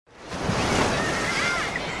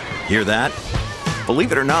Hear that?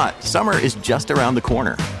 Believe it or not, summer is just around the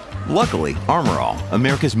corner. Luckily, Armor All,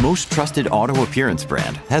 America's most trusted auto appearance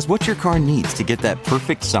brand, has what your car needs to get that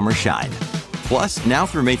perfect summer shine. Plus, now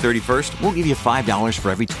through May 31st, we'll give you $5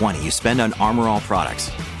 for every $20 you spend on Armor All products.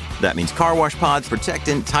 That means car wash pods,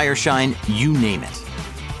 protectant, tire shine, you name it.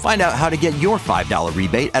 Find out how to get your $5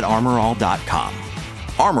 rebate at armorall.com.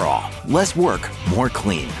 Armor All, less work, more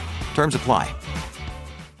clean. Terms apply.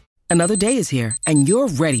 Another day is here, and you're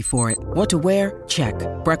ready for it. What to wear? Check.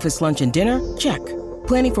 Breakfast, lunch, and dinner? Check.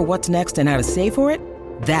 Planning for what's next and how to save for it?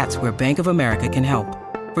 That's where Bank of America can help.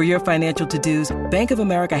 For your financial to-dos, Bank of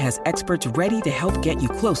America has experts ready to help get you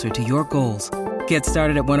closer to your goals. Get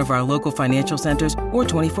started at one of our local financial centers or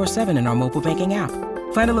 24/7 in our mobile banking app.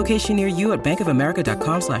 Find a location near you at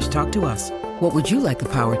bankofamerica.com/talktous. What would you like the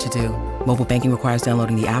power to do? Mobile banking requires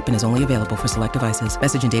downloading the app and is only available for select devices.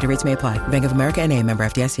 Message and data rates may apply. Bank of America N.A., member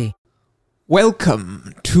FDIC.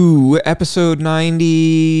 Welcome to episode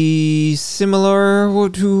 90, similar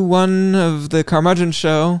to one of the Carmudgeon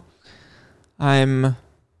show. I'm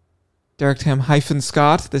Derek Tam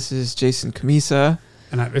 -Scott. This is Jason Cammisa.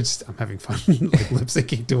 And I'm having fun like lip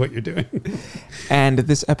syncing to what you're doing. And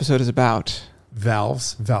this episode is about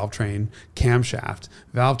valves, valve train, camshaft,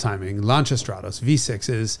 valve timing, Lanchestratos,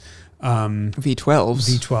 V6s,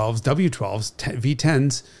 V12s, W12s,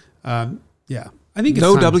 V10s. Yeah. I think it's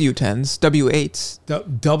no time. W10s, W8s,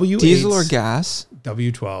 W8s, diesel or gas,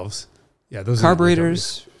 W12s. Yeah, those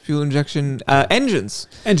carburetors, fuel injection, engines.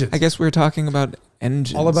 Engines. I guess we're talking about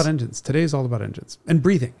engines. All about engines. Today is all about engines and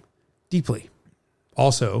breathing deeply.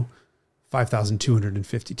 Also,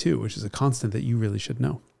 5,252, which is a constant that you really should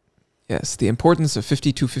know. Yes, the importance of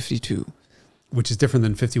 5252. Which is different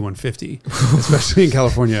than 5150, especially in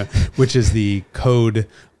California, which is the code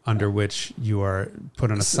under which you are put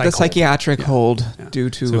on a the psychiatric hold due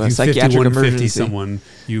to so a psychiatric emergency. Someone,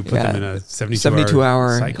 you put them in a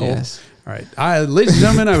 72-hour psych hold. Yes. All right. Ladies and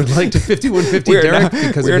gentlemen, I would like to 5150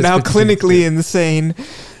 Derek. We are now clinically insane.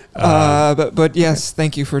 But yes,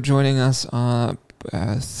 thank you for joining us.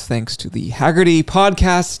 Thanks to the Haggerty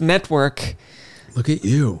Podcast Network. Look at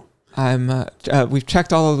you. We've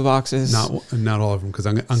checked all of the boxes. Not all of them, because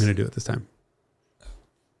I'm going to do it this time.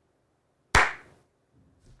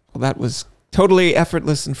 Well, that was totally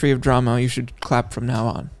effortless and free of drama. You should clap from now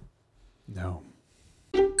on. No.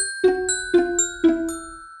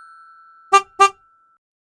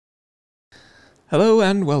 Hello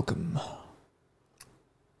and welcome.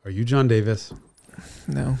 Are you John Davis?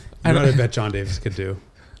 No. You know what I bet John Davis could do?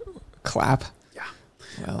 Clap? Yeah.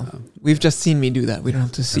 Well, we've just seen me do that. We don't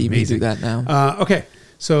have to see me do that now. Okay.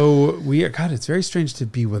 So God, it's very strange to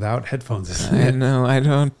be without headphones. Isn't it? I know. I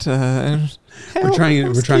don't. We're trying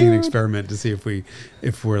an experiment to see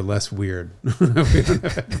if we're less weird.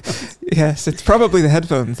 Yes, it's probably the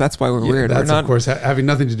headphones. That's why we're weird. That's we're not, of course having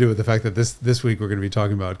nothing to do with the fact that this week we're going to be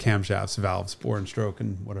talking about camshafts, valves, bore and stroke,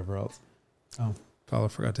 and whatever else. Oh, Paolo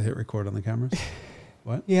forgot to hit record on the cameras.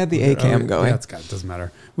 What? He had the A cam going. Yeah, it doesn't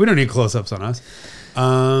matter. We don't need close-ups on us.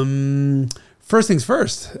 First things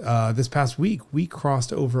first, this past week, we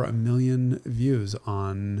crossed over 1 million views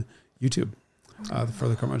on YouTube for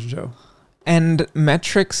the Carmudgeon Show. And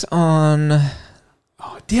metrics on...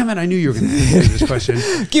 Oh, damn it. I knew you were going to answer this question.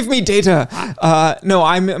 Give me data. No,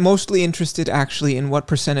 I'm mostly interested actually in what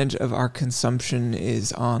percentage of our consumption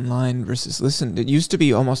is online versus listened. It used to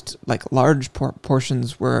be almost like large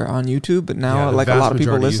portions were on YouTube, but now like a lot of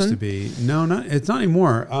people listen. Used to be. No, it's not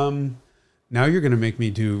anymore. Now you're going to make me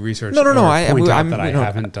do research. No. I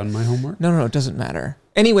haven't done my homework. No, it doesn't matter.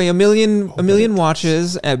 Anyway, a million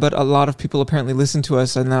watches, but a lot of people apparently listen to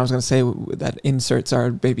us. And I was going to say that inserts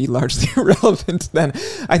are maybe largely irrelevant. Then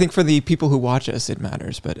I think for the people who watch us, it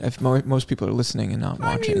matters. But if most people are listening and not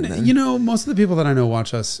watching, then... most of the people that I know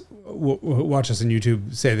watch us on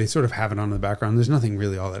YouTube say they sort of have it on in the background. There's nothing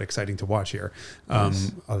really all that exciting to watch here,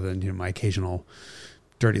 other than my occasional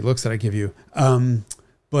dirty looks that I give you.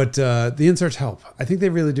 But the inserts help. I think they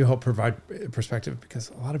really do help provide perspective, because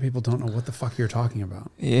a lot of people don't know what the fuck you're talking about.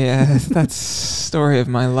 Yeah, that's the story of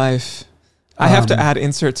my life. I have to add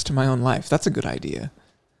inserts to my own life. That's a good idea.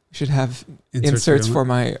 We should have inserts for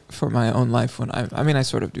my own life. When I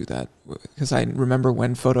sort of do that because I remember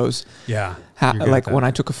when photos. Yeah. When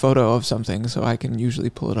I took a photo of something, so I can usually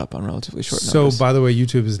pull it up on relatively short notice. So, by the way,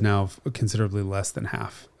 YouTube is now considerably less than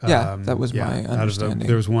half. Yeah, that was my understanding.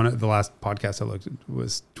 There was the last podcast I looked at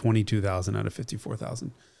was 22,000 out of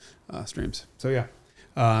 54,000 streams. So, yeah.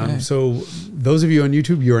 Okay. So, those of you on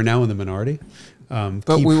YouTube, you are now in the minority.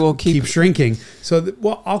 But we will keep shrinking. So,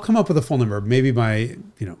 I'll come up with a full number, maybe by,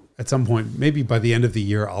 at some point, maybe by the end of the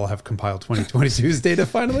year, I'll have compiled 2022's data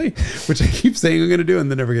finally, which I keep saying I'm going to do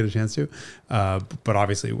and then never get a chance to. But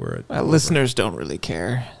obviously, listeners don't really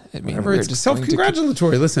care. I mean, whatever, it's just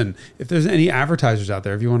self-congratulatory. Listen, if there's any advertisers out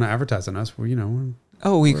there, if you want to advertise on us, we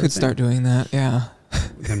could start doing that. Yeah.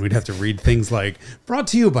 Then we'd have to read things like "Brought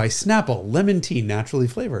to you by Snapple Lemon Tea, naturally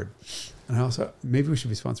flavored." And also, maybe we should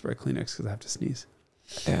be sponsored by Kleenex because I have to sneeze.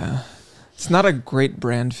 Yeah, it's not a great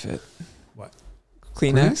brand fit. What?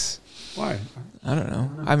 Kleenex? Why? I don't know.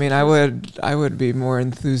 I mean, I would be more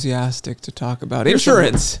enthusiastic to talk about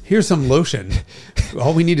insurance. Here's some lotion.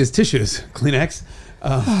 All we need is tissues. Kleenex.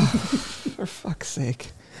 For fuck's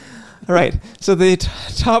sake. All right. So the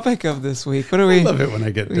topic of this week. What do we? I love it when I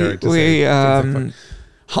get Derek to say.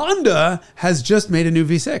 Honda has just made a new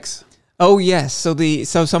V6. Oh yes.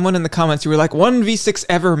 So someone in the comments, you were like, one V6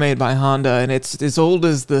 ever made by Honda, and it's as old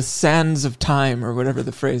as the sands of time, or whatever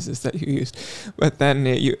the phrase is that you used. But then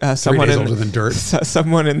someone 3 days older than dirt.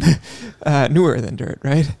 Someone in the newer than dirt,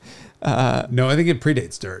 right? No, I think it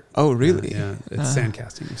predates dirt. Oh, really? Yeah, it's sand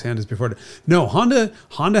casting. Sand is before. No, Honda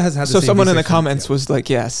has had. So someone in the comments was like,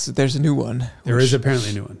 "Yes, there's a new one." There is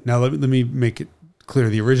apparently a new one. Now let me make it clear.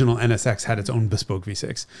 The original NSX had its own bespoke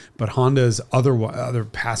V6, but Honda's other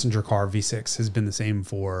passenger car V6 has been the same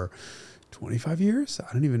for 25 years.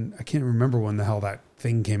 I can't remember when the hell that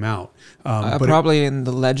thing came out. But probably in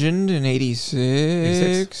the Legend in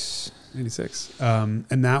 86. 86.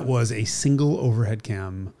 And that was a single overhead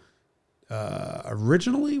cam.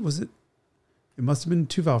 Originally, was it? It must have been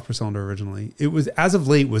 2-valve per cylinder originally. It was, as of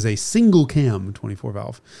late, was a single cam 24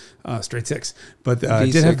 valve, straight 6, but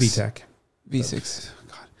it did have VTEC. V6.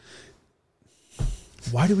 God,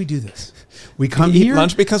 why do we do this? We come here eat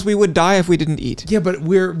lunch because we would die if we didn't eat. Yeah, but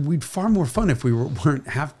we'd far more fun if we weren't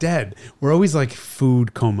half dead. We're always like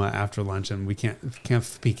food coma after lunch, and we can't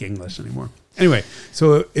speak English anymore. Anyway,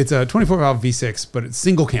 so it's a 24 valve V6, but it's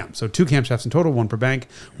single cam. So 2 camshafts in total, 1 per bank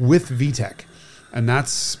with VTEC. And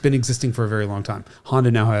that's been existing for a very long time.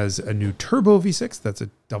 Honda now has a new turbo V6. That's a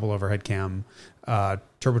double overhead cam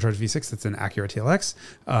turbocharged V6. That's an Acura TLX.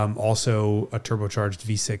 Also a turbocharged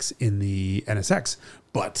V6 in the NSX.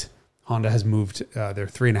 But Honda has moved their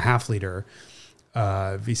 3.5 liter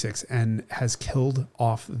V6 and has killed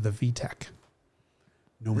off the VTEC.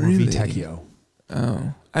 No more really? VTEC, yo.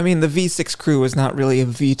 Oh, I mean, the V6 crew is not really a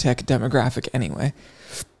VTEC demographic anyway.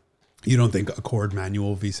 You don't think Accord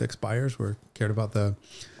manual V6 buyers were cared about the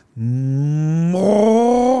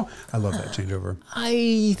more? I love that changeover.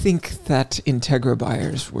 I think that Integra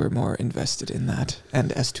buyers were more invested in that, and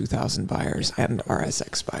S2000 buyers and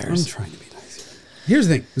RSX buyers. I'm trying to be nice here. Here's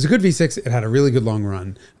the thing. It was a good V6. It had a really good long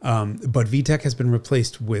run, but VTEC has been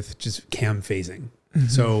replaced with just cam phasing. Mm-hmm.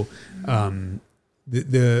 So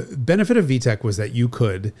the benefit of VTEC was that you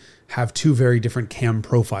could have 2 very different cam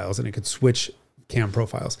profiles, and it could switch cam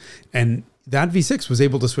profiles. And that V6 was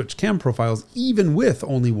able to switch cam profiles even with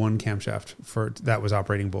only 1 camshaft that was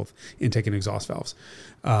operating both intake and exhaust valves.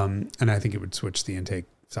 And I think it would switch the intake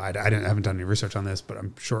side. I haven't done any research on this, but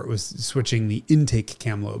I'm sure it was switching the intake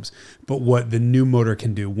cam lobes. But what the new motor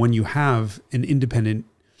can do, when you have an independent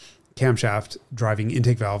camshaft driving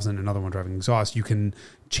intake valves and another one driving exhaust, you can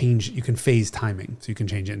phase timing. So you can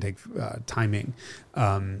change intake timing.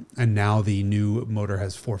 And now the new motor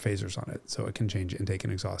has 4 phasers on it. So it can change intake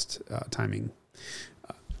and exhaust timing.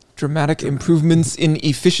 Dramatic improvements in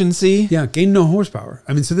efficiency. Yeah, gain no horsepower.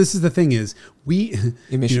 I mean, so this is the thing is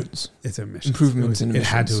emissions. It's emissions. Improvements in emissions.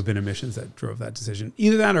 It had to have been emissions that drove that decision.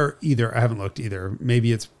 Either that or I haven't looked either.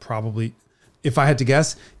 Maybe it's probably, if I had to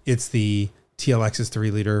guess, it's the TLX's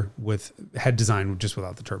 3 liter with head design just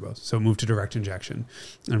without the turbos. So moved to direct injection.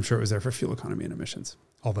 And I'm sure it was there for fuel economy and emissions.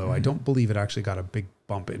 Although I don't believe it actually got a big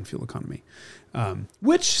bump in fuel economy,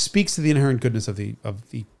 which speaks to the inherent goodness of the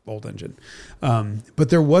old engine.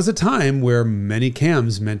 But there was a time where many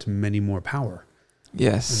cams meant many more power.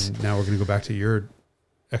 Yes. And now we're going to go back to your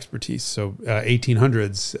expertise. So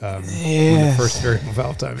 1800s, when the first variable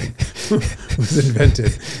valve timing was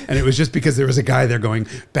invented. And it was just because there was a guy there going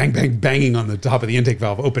bang, bang, banging on the top of the intake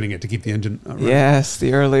valve, opening it to keep the engine running. Yes,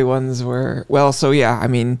 the early ones were, I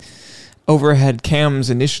mean, overhead cams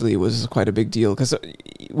initially was quite a big deal because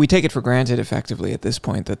we take it for granted effectively at this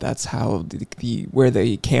point that that's how where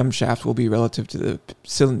the camshaft will be relative to the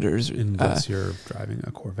cylinders. Unless you're driving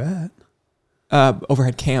a Corvette.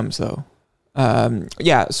 Overhead cams though.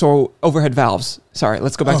 So overhead valves. Sorry,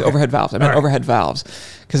 let's go back to overhead valves. I meant overhead valves.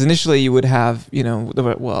 Because initially you would have, there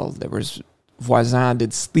was Voisin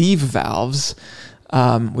did sleeve valves,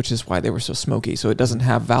 which is why they were so smoky. So it doesn't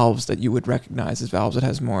have valves that you would recognize as valves. It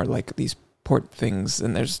has more like these port things,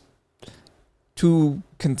 and there's two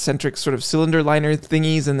concentric sort of cylinder liner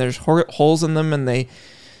thingies, and there's holes in them, and they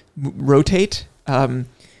rotate.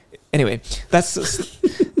 Anyway, that's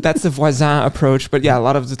the Voisin approach. But yeah, a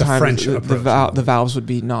lot of the time the valves would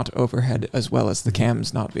be not overhead as well as the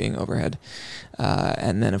cams not being overhead.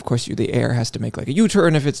 And then, of course, the air has to make like a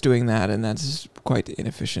U-turn if it's doing that, and that's quite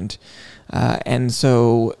inefficient. And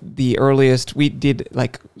so the earliest, we did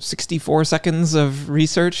like 64 seconds of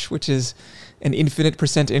research, which is an infinite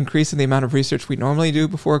 % increase in the amount of research we normally do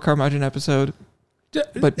before a Carmudgeon episode.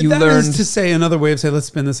 But you that learned is to say another way of saying, let's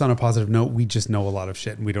spin this on a positive note. We just know a lot of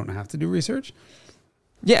shit and we don't have to do research.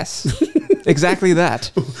 Yes, exactly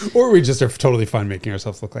that. Or we just are totally fine making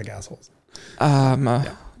ourselves look like assholes.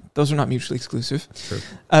 Those are not mutually exclusive.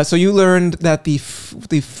 True. So you learned that the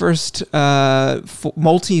first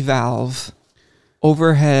multi-valve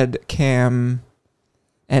overhead cam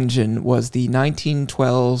engine was the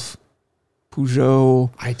 1912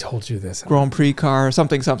 Peugeot. I told you this. Grand Prix car,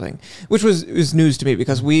 something, which was news to me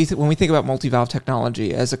because when we think about multi-valve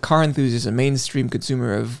technology, as a car enthusiast, a mainstream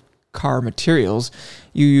consumer of car materials,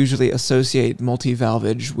 you usually associate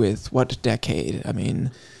multi-valvage with what decade? I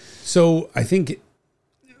mean, so I think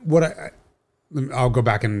I'll go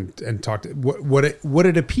back and talk to what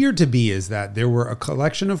it appeared to be is that there were a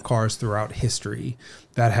collection of cars throughout history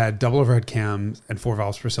that had double overhead cams and 4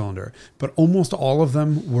 valves per cylinder, but almost all of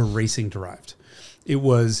them were racing derived. It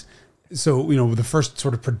was, so, the first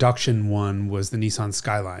sort of production one was the Nissan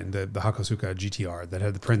Skyline, the Hakosuka GTR that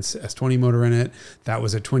had the Prince S20 motor in it. That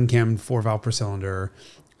was a twin cam 4 valve per cylinder,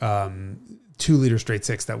 2-liter straight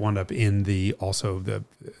six that wound up in the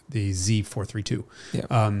Z432.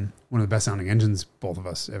 Yeah. One of the best sounding engines both of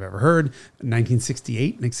us have ever heard.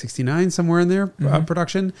 1968, 69, somewhere in there,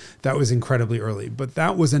 production. That was incredibly early. But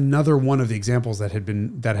that was another one of the examples that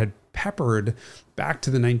had peppered back to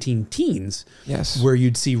the 19-teens. Yes. Where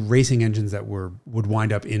you'd see racing engines that would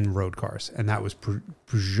wind up in road cars. And that was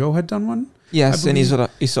Peugeot had done one. Yes, and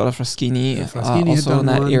Isola Fraschini also in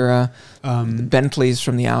that era. Bentleys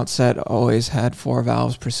from the outset always had 4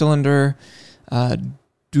 valves per cylinder.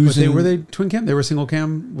 Were they twin cam? They were single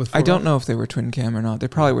cam with 4 I don't know if they were twin cam or not. They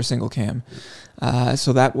probably were single cam.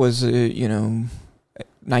 So that was,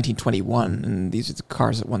 1921, and these are the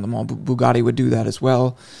cars that won them all. Bugatti would do that as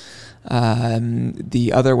well.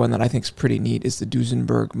 The other one that I think is pretty neat is the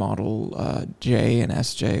Duesenberg Model J and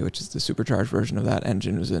SJ, which is the supercharged version of that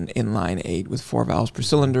engine. It was an inline 8 with 4 valves per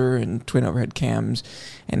cylinder and twin overhead cams,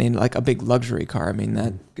 and in like a big luxury car. I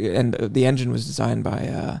mean the engine was designed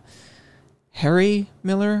by Harry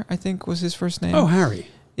Miller, I think was his first name. Oh, Harry.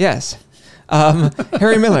 Yes.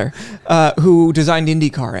 Harry Miller, who designed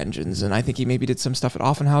IndyCar engines, and I think he maybe did some stuff at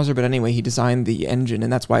Offenhauser, but anyway, he designed the engine,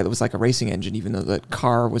 and that's why it was like a racing engine, even though the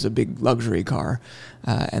car was a big luxury car,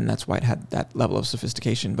 and that's why it had that level of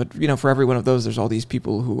sophistication. But, for every one of those, there's all these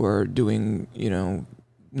people who are doing,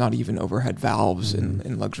 not even overhead valves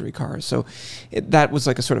in luxury cars. So that was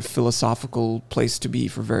like a sort of philosophical place to be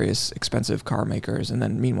for various expensive car makers, and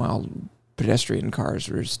then meanwhile, pedestrian cars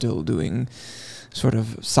were still doing sort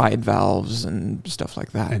of side valves and stuff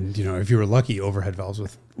like that. And, if you were lucky, overhead valves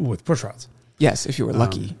with push rods. Yes, if you were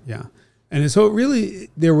lucky. Yeah. And so it really,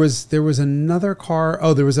 there was another car.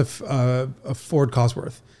 Oh, there was a Ford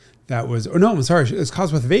Cosworth that was, it was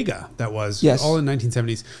Cosworth Vega that was all in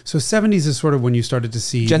 1970s. So 70s is sort of when you started to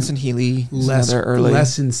see Jensen Healy,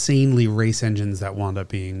 less insanely race engines that wound up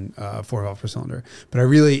being 4 valve per cylinder. But I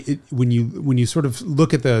really, when you sort of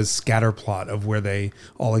look at the scatter plot of where they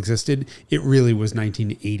all existed, it really was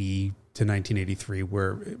 1980 to 1983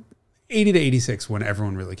 where 80 to 86 when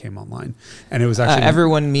everyone really came online. And it was actually...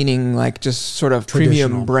 everyone meaning like just sort of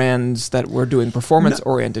premium brands that were doing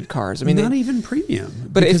performance-oriented cars. I mean, not even premium.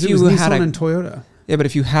 But if you had Nissan and Toyota. Yeah, but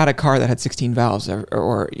if you had a car that had 16 valves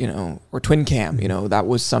or twin cam, that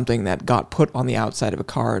was something that got put on the outside of a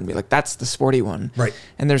car and be like, that's the sporty one. Right.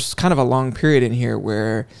 And there's kind of a long period in here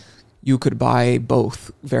where you could buy both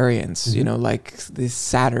variants, like the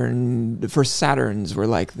first Saturns were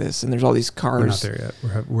like this, and there's all these cars. We're not there yet.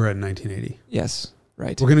 We're at 1980. Yes,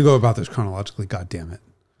 right. We're going to go about this chronologically, God damn it.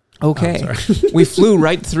 Okay. We flew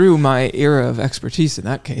right through my era of expertise in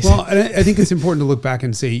that case. Well, and I think it's important to look back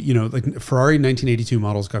and say, like Ferrari 1982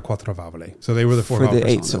 models got quattro valvole. So they were the 4 valve for the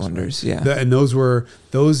 8 cylinders, right? Yeah. And those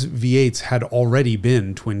V8s had already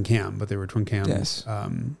been twin cam, but they were twin cam. Yes.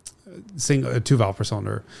 2 valve per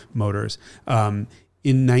cylinder motors.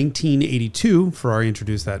 In 1982, Ferrari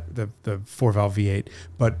introduced the 4-valve V8,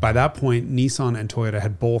 but by that point, Nissan and Toyota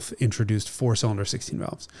had both introduced 4-cylinder 16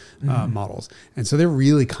 valves models, and so they're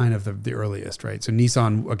really kind of the earliest, right? So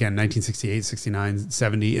Nissan, again, 1968, 69,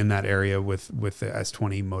 70 in that area with the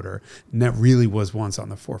S20 motor, and that really was once on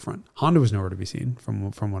the forefront. Honda was nowhere to be seen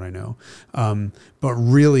from what I know, but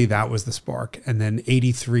really that was the spark. And then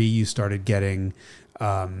 83, you started getting,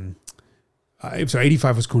 so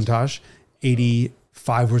 85 was Countach,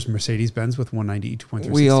 85 was Mercedes-Benz with 190 2.3.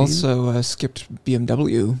 We also skipped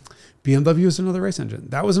BMW. BMW is another race engine.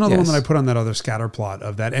 That was another one that I put on that other scatter plot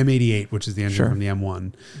of that M88, which is the engine from the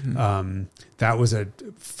M1. Mm-hmm. That was a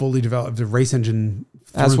fully developed race engine.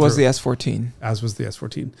 As was the S14. As was the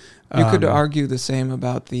S14. You could argue the same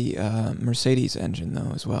about the Mercedes engine,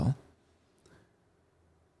 though, as well.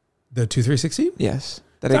 The 2316? Yes.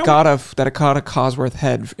 That it got a Cosworth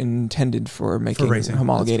head intended for making racing.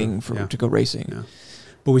 Homologating to go racing. Yeah.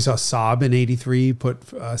 But we saw Saab in 83 put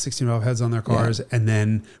 16-valve heads on their cars. Yeah. And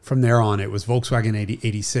then from there on, it was Volkswagen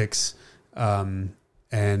 86 and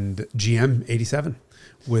GM 87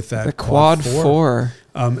 with that the Quad 4.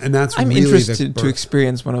 And that's I'm really interested to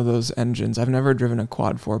experience one of those engines. I've never driven a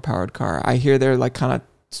Quad 4 powered car. I hear they're like kind of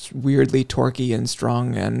weirdly torquey and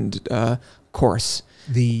strong and coarse.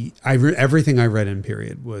 Everything I read in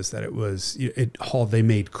period was that they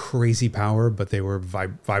made crazy power, but they were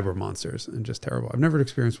vibro monsters and just terrible. I've never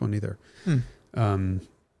experienced one either.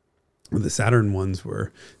 The Saturn ones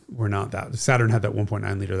were not that. Saturn had that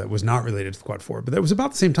 1.9 liter that was not related to the Quad 4, but that was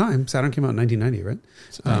about the same time. Saturn came out in 1990, right?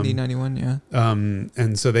 1991, yeah.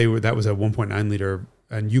 And so that was a 1.9 liter,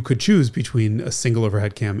 and you could choose between a single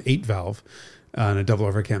overhead cam 8-valve and a double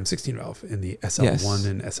overhead cam 16-valve in the SL1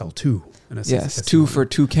 and SL2. And SL1. 2 for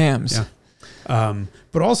 2 cams. Yeah.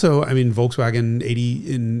 But also, I mean, Volkswagen 80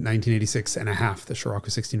 in 1986 and a half, the Scirocco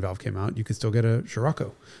 16-valve came out. You could still get a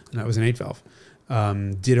Scirocco, and that was an 8-valve.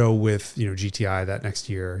 Ditto with GTI that next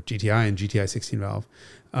year, GTI and GTI 16-valve.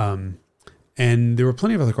 And there were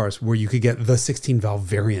plenty of other cars where you could get the 16-valve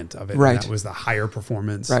variant of it. Right. And that was the higher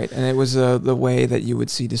performance. Right. And it was the way that you would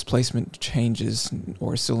see displacement changes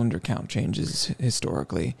or cylinder count changes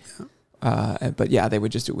historically. Yeah. But yeah, they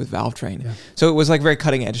would just do it with valve train. Yeah. So it was like very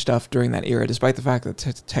cutting edge stuff during that era, despite the fact that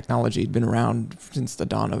technology had been around since the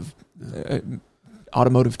dawn of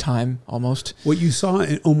automotive time almost. What you saw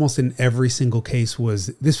almost in every single case was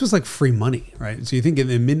this was like free money, right? So you think in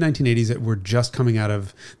the mid 1980s that we're just coming out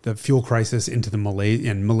of the fuel crisis into the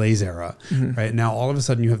malaise era, right? Now all of a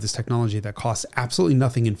sudden you have this technology that costs absolutely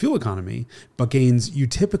nothing in fuel economy, but gains, you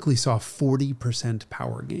typically saw 40%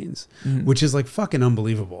 power gains, which is like fucking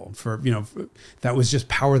unbelievable that was just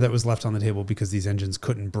power that was left on the table because these engines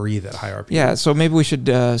couldn't breathe at high RPM. Yeah, so maybe we should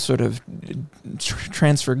sort of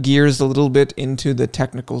transfer gears a little bit into the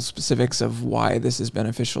technical specifics of why this is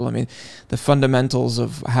beneficial. I mean, the fundamentals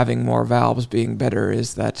of having more valves being better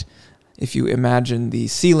is that if you imagine the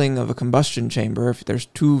ceiling of a combustion chamber, if there's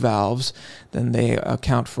 2 valves, then they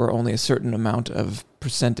account for only a certain amount of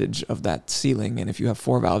percentage of that ceiling. And if you have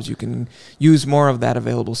 4 valves, you can use more of that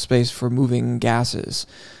available space for moving gases.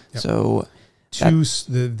 Yep. So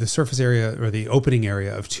the surface area or the opening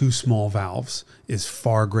area of 2 small valves is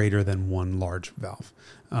far greater than 1 large valve.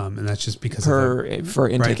 And that's just because for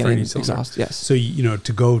intake and exhaust. Yes. So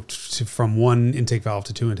to go from 1 intake valve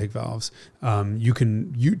to 2 intake valves,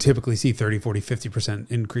 you typically see 30, 40, 50%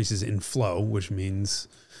 increases in flow, which means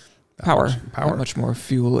power. That much more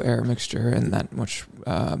fuel air mixture and that much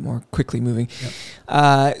more quickly moving.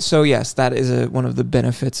 Yep. So yes, that is one of the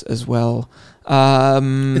benefits as well.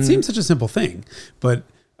 It seems such a simple thing, but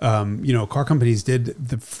car companies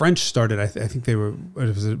the French started, I think it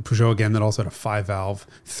was a Peugeot again that also had a 5-valve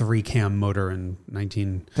 3-cam motor in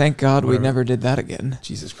 19. Thank God we never did that again.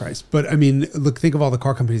 Jesus Christ. But I mean, think of all the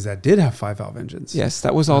car companies that did have 5-valve engines. Yes,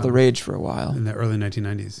 that was all the rage for a while. In the early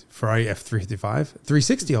 1990s. Ferrari F355.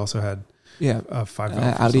 360 also had a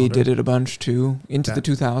 5-valve. Audi did it a bunch too, into the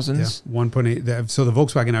 2000s. Yeah, 1.8. So the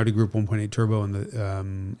Volkswagen Audi Group 1.8 turbo and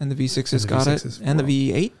the V6s got it. And the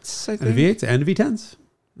V8s, I think. And the V8s and the V10s.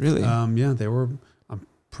 Really? Yeah, they were. I'm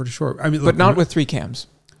pretty sure. I mean, but not with 3 cams.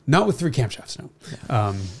 Not with 3 camshafts. No.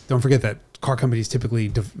 Yeah. Don't forget that car companies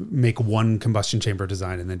typically make 1 combustion chamber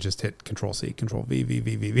design and then just hit Control C, Control V,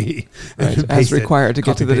 V. Right, as required to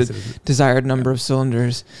get to the desired number of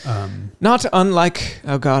cylinders. Not unlike,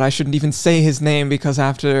 oh God, I shouldn't even say his name because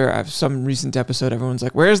after some recent episode, everyone's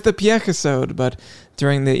like, "Where's the Piech episode?" But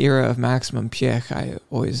during the era of maximum Piech, I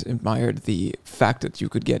always admired the fact that you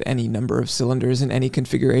could get any number of cylinders in any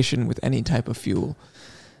configuration with any type of fuel.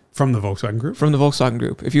 From the Volkswagen Group? From the Volkswagen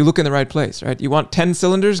Group. If you look in the right place, right? You want 10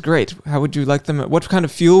 cylinders? Great. How would you like them? What kind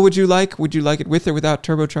of fuel would you like? Would you like it with or without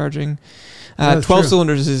turbocharging? 12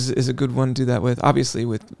 cylinders is a good one to do that with. Obviously,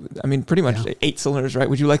 pretty much 8 cylinders, right?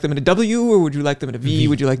 Would you like them in a W or would you like them in a V?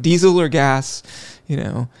 Would you like diesel or gas?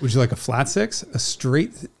 Would you like a flat six?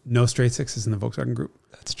 No straight sixes in the Volkswagen Group.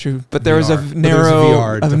 That's true. But there was a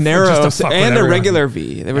narrow and a regular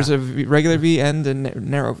V. There was a regular V and a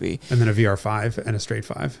narrow V. And then a VR5 and a straight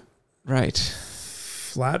 5. Right.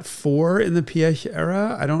 Flat 4 in the Piech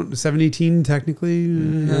era? 718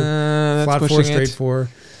 technically. Flat 4, straight 4.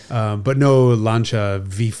 But no Lancia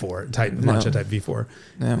V4 type, Lancia type V4.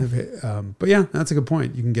 No. But yeah, that's a good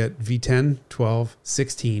point. You can get V10, 12,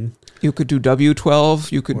 16. You could do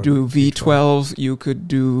W12. You could do V12. You could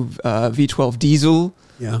do V12 diesel.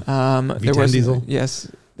 Yeah. V10 diesel.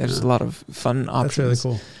 Yes. There's a lot of fun options That's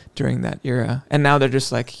really cool. during that era. And now they're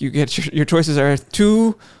just like, you get your choices are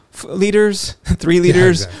 2 liters, 3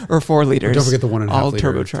 liters, or 4 liters. Don't forget the 1.5 all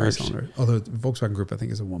liter turbocharged. 3-cylinder. Although the Volkswagen Group, I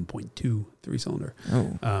think, is a 1.2 3-cylinder.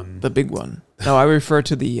 Oh, the big one. No, I refer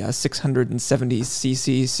to the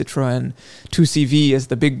 670cc Citroën 2CV as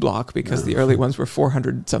the big block because the early ones were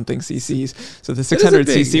 400-something cc's. So the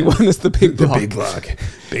 600cc one is the big block. The big block.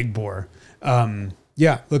 Big bore.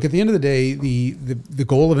 Yeah, look, at the end of the day, the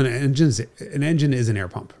goal of an engine is an air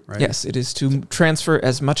pump, right? Yes, it is to transfer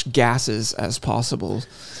as much gases as possible.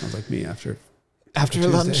 Sounds like me after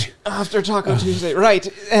lunch, after Taco Tuesday. Right.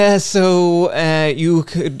 So you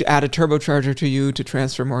could add a turbocharger to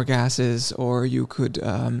transfer more gases, or you could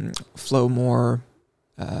flow more.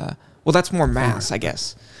 That's more mass, I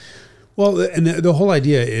guess. Well, and the whole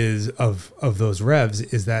idea is of those revs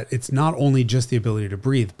is that it's not only just the ability to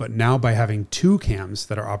breathe, but now by having 2 cams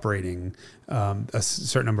that are operating a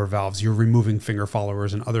certain number of valves, you're removing finger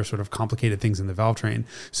followers and other sort of complicated things in the valve train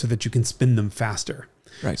so that you can spin them faster.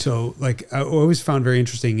 Right. So, like, I always found very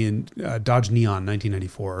interesting in Dodge Neon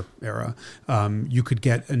 1994 era, you could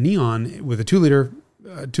get a Neon with a 2 liter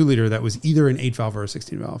that was either an 8 valve or a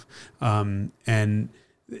 16 valve, and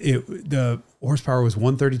the horsepower was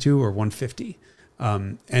 132 or 150.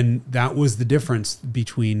 And that was the difference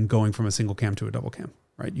between going from a single cam to a double cam,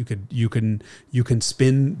 right? You can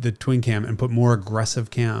spin the twin cam and put more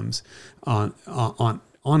aggressive cams on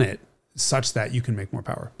it such that you can make more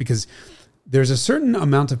power, because there's a certain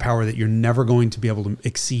amount of power that you're never going to be able to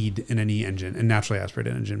exceed in any engine, a naturally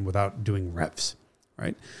aspirated engine, without doing revs,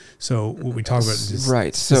 right? So what we talk about is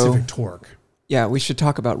specific torque. Yeah, we should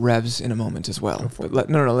talk about revs in a moment as well. But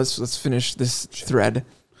let's finish this thread.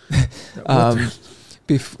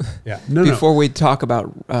 Before we talk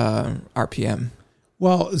about RPM.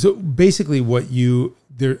 Well, so basically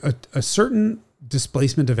a certain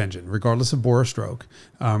displacement of engine, regardless of bore or stroke,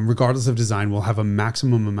 regardless of design, will have a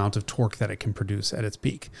maximum amount of torque that it can produce at its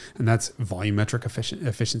peak. And that's volumetric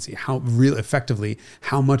efficiency. How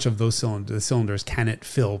much of those cylinders can it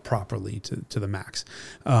fill properly to the max?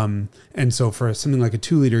 And so for something like a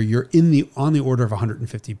 2 liter, you're on the order of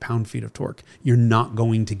 150 pound-feet of torque. You're not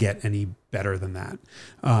going to get any better than that.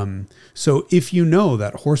 So if you know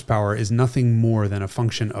that horsepower is nothing more than a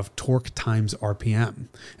function of torque times RPM,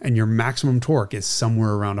 and your maximum torque is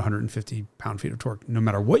somewhere around 150 pound-feet of torque, no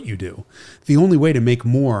matter what you do, the only way to make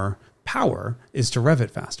more power is to rev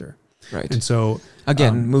it faster. Right. And so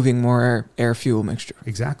again, moving more air-fuel mixture.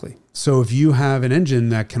 Exactly. So if you have an engine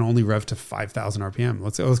that can only rev to 5,000 RPM,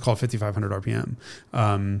 let's call it 5,500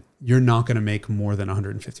 RPM, you're not going to make more than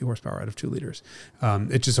 150 horsepower out of 2 liters.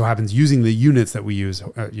 It just so happens, using the units that we use,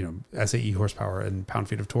 SAE horsepower and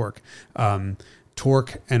pound-feet of torque,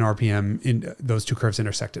 torque and RPM in those two curves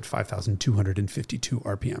intersect at 5,252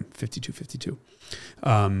 RPM, 5252.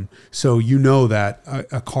 So you know that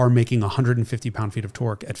a car making 150 pound-feet of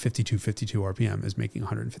torque at 5252 RPM is making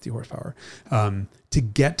 150 horsepower. To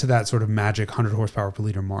get to that sort of magic 100 horsepower per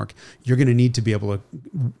liter mark, you're going to need to be able to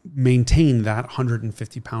maintain that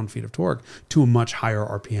 150 pound-feet of torque to a much higher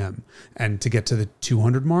RPM. And to get to the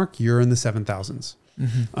 200 mark, you're in the 7,000s.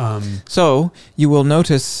 Mm-hmm. So you will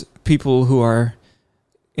notice people who are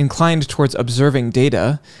inclined towards observing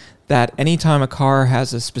data that anytime a car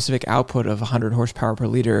has a specific output of 100 horsepower per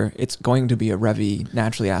liter, it's going to be a revvy,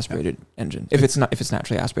 naturally aspirated engine. If it's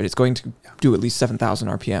naturally aspirated, it's going to do at least 7,000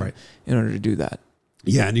 RPM in order to do that.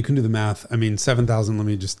 Yeah, and you can do the math. I mean, 7,000, let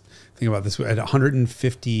me just think about this. At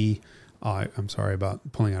 150, I'm sorry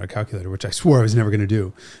about pulling out a calculator, which I swore I was never going to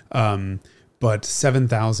do. But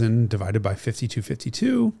 7,000 divided by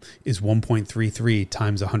 5252 is 1.33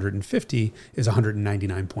 times 150 is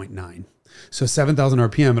 199.9. So 7,000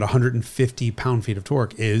 RPM at 150 pound-feet of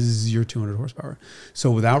torque is your 200 horsepower.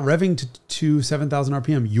 So without revving to 7,000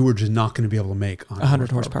 RPM, you are just not going to be able to make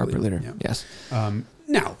 100 horsepower per liter. Yeah. Yes.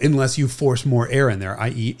 Now, unless you force more air in there,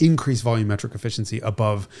 i.e. increase volumetric efficiency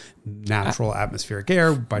above natural atmospheric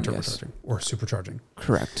air by turbocharging or supercharging.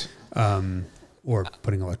 Correct. Or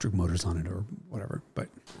putting electric motors on it or whatever. But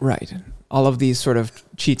right. All of these sort of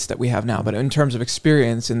cheats that we have now. But in terms of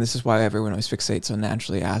experience, and this is why everyone always fixates on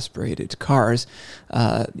naturally aspirated cars,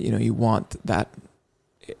 you want that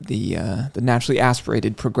the naturally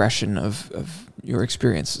aspirated progression of your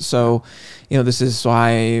experience. So, this is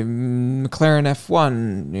why McLaren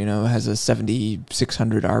F1, has a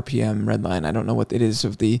 7,600 RPM redline. I don't know what it is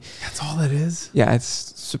That's all it is? Yeah, it's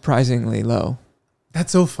surprisingly low.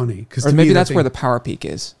 That's so funny. Or maybe that's where the power peak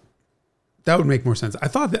is. That would make more sense. I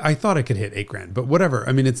thought I could hit $8,000, but whatever.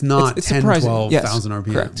 I mean, it's not it's 10, surprising. 12,000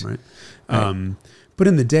 RPM, Correct. right? But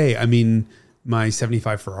in the day, I mean, my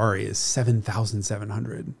 75 Ferrari is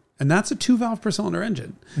 7,700, and that's a 2-valve per cylinder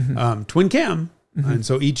engine, twin cam, and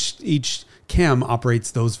so each cam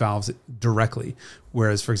operates those valves directly.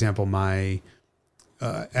 Whereas, for example, my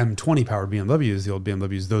M20 powered BMWs, the old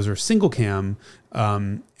BMWs, those are single cam,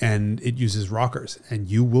 and it uses rockers, and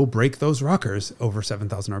you will break those rockers over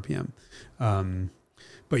 7,000 RPM.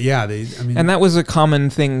 But yeah, and that was a common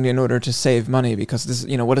thing in order to save money, because this,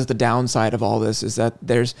 what is the downside of all this is that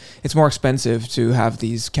it's more expensive to have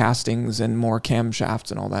these castings and more camshafts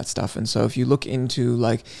and all that stuff. And so if you look into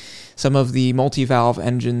like some of the multi-valve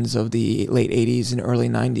engines of the late 80s and early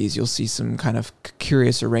 90s, you'll see some kind of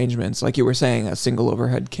curious arrangements. Like you were saying, a single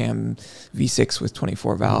overhead cam V6 with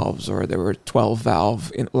 24 valves, or there were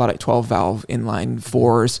 12-valve, a lot of 12-valve inline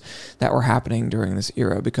 4s that were happening during this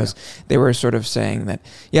era, because they were sort of saying that,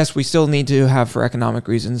 yes, we still need to have, for economic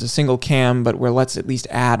reasons, a single cam, but let's at least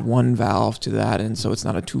add one valve to that, and so it's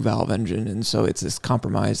not a 2-valve engine, and so it's this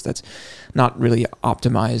compromise that's not really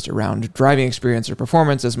optimized around driving experience or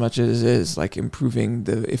performance as much as is like improving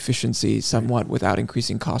the efficiency somewhat without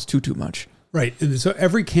increasing cost too much. Right. And so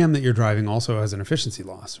every cam that you're driving also has an efficiency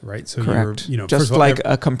loss, right? So correct. You're, just first of all, like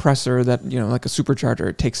a compressor that, like a supercharger,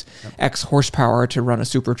 it takes X horsepower to run a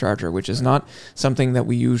supercharger, which is not something that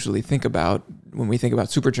we usually think about when we think about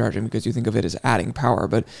supercharging, because you think of it as adding power,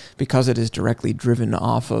 but because it is directly driven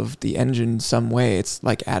off of the engine some way, it's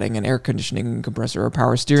like adding an air conditioning compressor or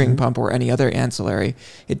power steering pump or any other ancillary.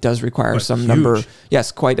 It does require some number.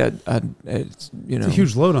 Yes, quite it's a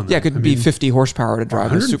huge load on that. Yeah, it could be 50 horsepower to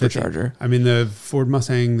drive a supercharger. I mean, the Ford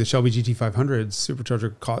Mustang, the Shelby GT500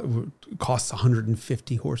 supercharger costs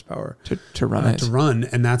 150 horsepower to run it. To run,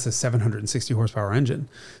 and that's a 760 horsepower engine.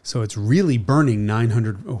 So it's really burning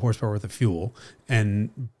 900 horsepower worth of fuel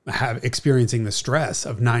and experiencing the stress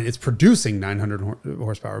of it's producing 900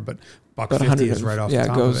 horsepower, but $150 is right off the top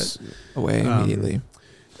of it. Yeah, it goes away immediately.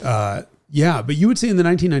 Yeah, but you would see in the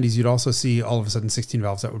 1990s, you'd also see all of a sudden 16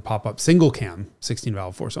 valves that would pop up, single cam, 16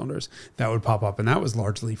 valve 4 cylinders that would pop up. And that was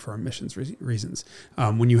largely for emissions reasons.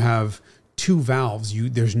 When you have 2 valves,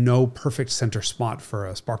 there's no perfect center spot for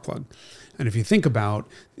a spark plug. And if you think about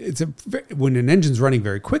when an engine's running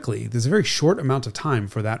very quickly, there's a very short amount of time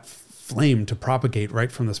for that flame to propagate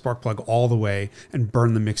right from the spark plug all the way and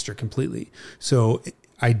burn the mixture completely. So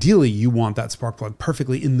ideally, you want that spark plug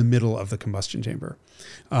perfectly in the middle of the combustion chamber.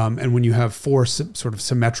 And when you have 4 sort of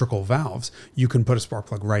symmetrical valves, you can put a spark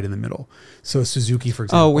plug right in the middle. So Suzuki, for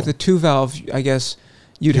example. Oh, with a 2-valve, I guess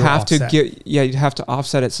you'd have to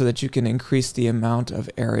offset it so that you can increase the amount of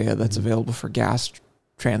area that's available for gas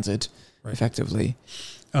transit effectively.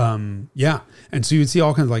 Yeah. And so you'd see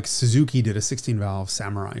all kinds of, like Suzuki did a 16-valve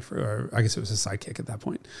Samurai, or I guess it was a Sidekick at that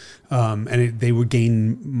point. And they would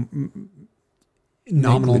gain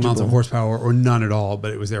nominal amounts of horsepower or none at all,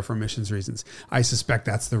 but it was there for emissions reasons. I suspect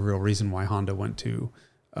that's the real reason why Honda went to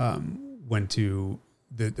the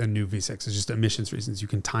new V6. It's just emissions reasons. You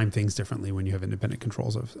can time things differently when you have independent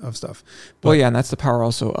controls of stuff. But, and that's the power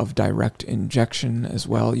also of direct injection as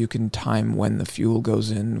well. You can time when the fuel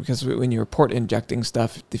goes in, because when you're port injecting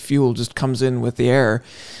stuff, the fuel just comes in with the air,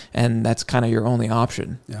 and that's kind of your only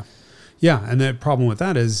option. Yeah. Yeah. And the problem with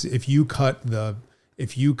that is if you cut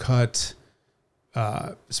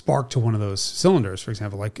spark to one of those cylinders, for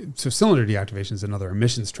example, so cylinder deactivation is another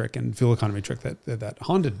emissions trick and fuel economy trick that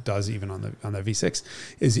Honda does even on the V6,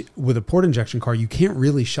 is with a port injection car, you can't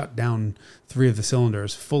really shut down 3 of the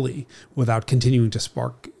cylinders fully without continuing to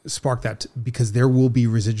spark that, because there will be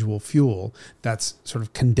residual fuel that's sort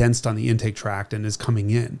of condensed on the intake tract and is coming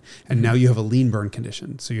in. And now you have a lean burn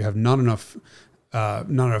condition. So you have not enough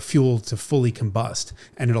fuel to fully combust,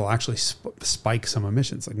 and it'll actually spike some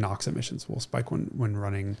emissions, like NOx emissions will spike when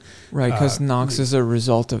running. Right, because NOx is a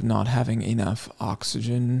result of not having enough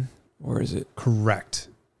oxygen, or is it? Correct.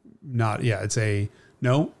 It's a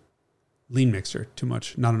lean mixture, too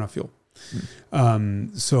much, not enough fuel.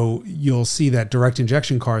 So you'll see that direct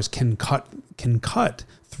injection cars can cut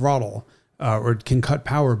throttle or can cut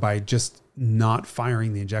power by just not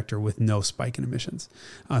firing the injector with no spike in emissions.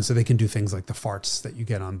 So they can do things like the farts that you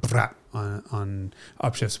get on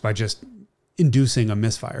upshifts by just inducing a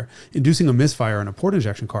misfire. Inducing a misfire in a port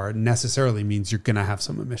injection car necessarily means you're going to have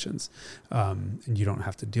some emissions. And you don't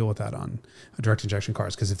have to deal with that on direct injection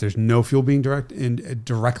cars, because if there's no fuel being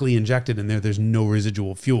directly injected in there's no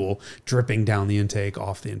residual fuel dripping down the intake,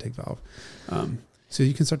 off the intake valve. So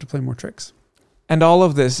you can start to play more tricks. And all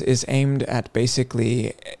of this is aimed at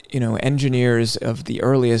basically, engineers of the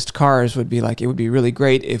earliest cars would be like, it would be really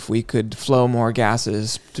great if we could flow more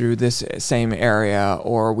gases through this same area,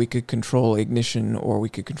 or we could control ignition, or we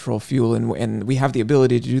could control fuel. And we have the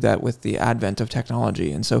ability to do that with the advent of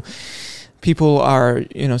technology. And so people are,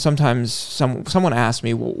 sometimes someone asked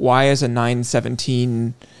me, why is a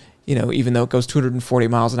 917, even though it goes 240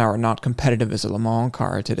 miles an hour, not competitive as a Le Mans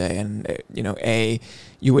car today? And,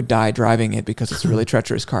 you would die driving it because it's a really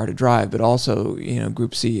treacherous car to drive. But also,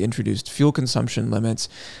 Group C introduced fuel consumption limits.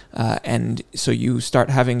 And so you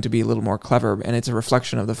start having to be a little more clever. And it's a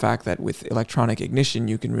reflection of the fact that with electronic ignition,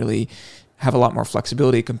 you can really have a lot more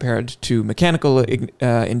flexibility compared to mechanical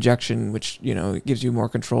injection, which gives you more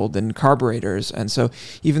control than carburetors. And so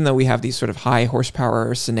even though we have these sort of high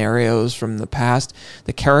horsepower scenarios from the past,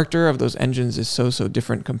 the character of those engines is so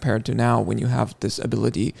different compared to now, when you have this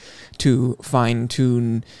ability to fine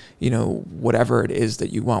tune whatever it is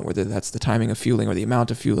that you want, whether that's the timing of fueling or the amount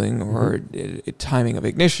of fueling or timing of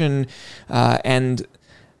ignition. And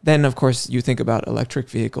then, of course, you think about electric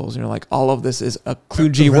vehicles, and you're like, all of this is a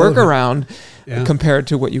kludgy workaround compared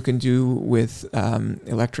to what you can do with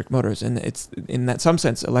electric motors. And it's, in that some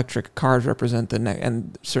sense, electric cars represent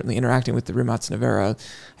and certainly interacting with the Rimac Nevera,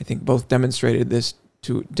 I think both demonstrated this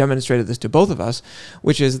to both of us,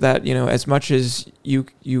 which is that, as much as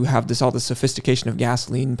you have all the sophistication of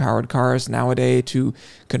gasoline powered cars nowadays to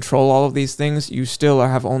control all of these things, you still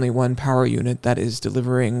have only one power unit that is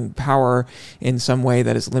delivering power in some way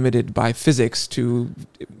that is limited by physics to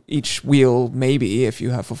each wheel, maybe if you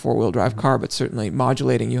have a 4-wheel drive car, but certainly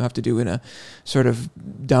modulating you have to do in a sort of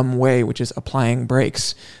dumb way, which is applying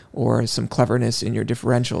brakes or some cleverness in your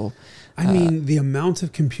differential. I mean, the amount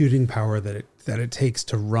of computing power that it takes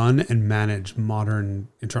to run and manage modern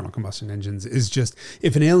internal combustion engines is just,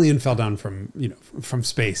 if an alien fell down from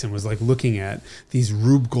space and was like looking at these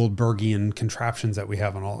Rube Goldbergian contraptions that we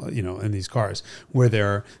have on all, in these cars, where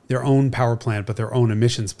they're their own power plant, but their own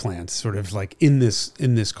emissions plant, sort of like in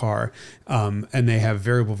this car. And they have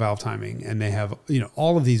variable valve timing, and they have,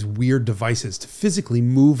 all of these weird devices to physically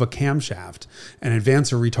move a camshaft and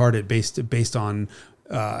advance or retard it based on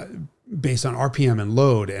RPM and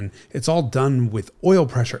load, and it's all done with oil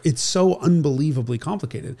pressure. It's so unbelievably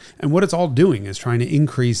complicated. And what it's all doing is trying to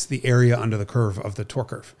increase the area under the curve of the torque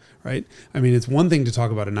curve, right? I mean, it's one thing to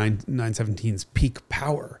talk about a 917's peak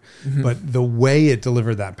power, but the way it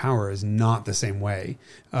delivered that power is not the same way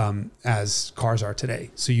as cars are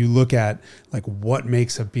today. So you look at like what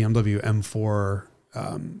makes a BMW M4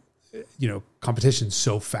 competition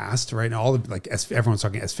so fast, right? Now, everyone's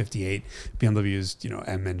talking S58. BMW's,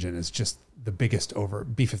 M engine is just the biggest over.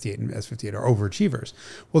 B58 and S58 are overachievers.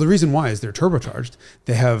 Well, the reason why is they're turbocharged.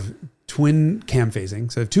 They have twin cam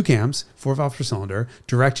phasing. So they have 2 cams, 4 valves per cylinder,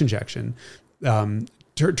 direct injection,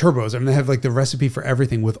 turbos. I mean, they have like the recipe for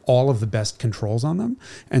everything with all of the best controls on them.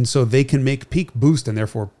 And so they can make peak boost and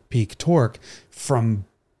therefore peak torque from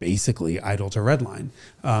basically idle to redline.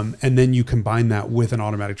 And then you combine that with an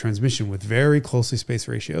automatic transmission with very closely spaced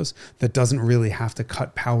ratios that doesn't really have to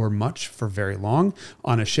cut power much for very long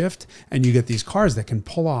on a shift. And you get these cars that can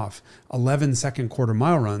pull off 11-second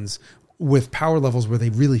quarter-mile runs with power levels where they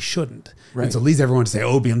really shouldn't. Right. And so it leads everyone to say,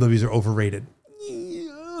 BMWs are overrated.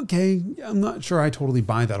 Okay, I'm not sure I totally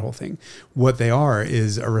buy that whole thing. What they are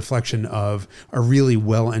is a reflection of a really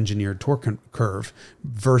well-engineered torque curve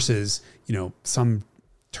versus, some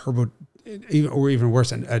turbo, or even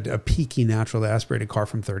worse, a peaky naturally aspirated car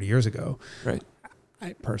from 30 years ago. Right.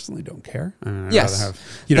 I personally don't care. I'd rather have,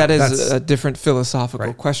 that is a different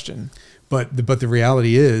philosophical question. But the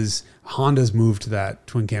reality is, Honda's move to that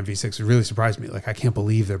twin cam V6 really surprised me. Like, I can't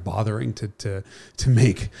believe they're bothering to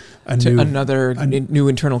make another new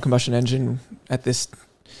internal combustion engine at this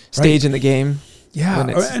stage in the game. Yeah,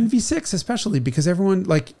 and V6 especially, because everyone,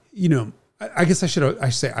 I guess I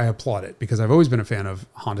should say I applaud it because I've always been a fan of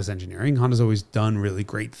Honda's engineering. Honda's always done really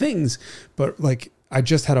great things, but like I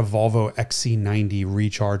just had a Volvo XC90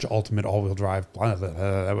 Recharge Ultimate all-wheel drive, blah, blah,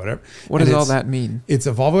 blah, whatever. What does all that mean? It's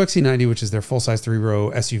a Volvo XC90, which is their full-size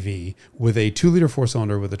 3-row SUV with a 2-liter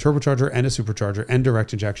 4-cylinder with a turbocharger and a supercharger and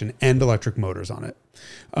direct injection and electric motors on it.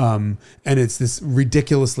 And it's this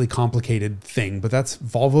ridiculously complicated thing, but that's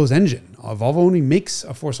Volvo's engine. Volvo only makes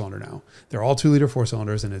a 4-cylinder now. They're all 2-liter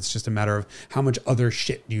 4-cylinders, and it's just a matter of how much other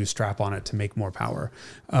shit you strap on it to make more power.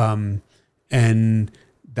 And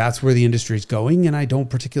that's where the industry is going, and I don't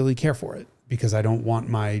particularly care for it because I don't want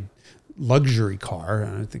my luxury car,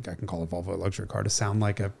 and I think I can call a Volvo a luxury car, to sound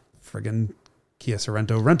like a friggin' Kia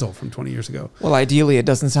Sorento rental from 20 years ago. Well, ideally, it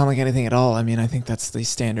doesn't sound like anything at all. I mean, I think that's the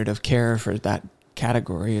standard of care for that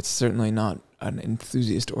category. It's certainly not an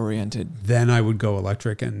enthusiast-oriented. Then I would go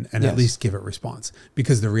electric and Yes. at least give it response.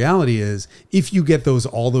 Because the reality is, if you get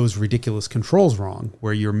all those ridiculous controls wrong,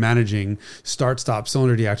 where you're managing start, stop,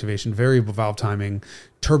 cylinder deactivation, variable valve timing,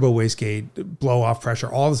 turbo wastegate, blow off pressure,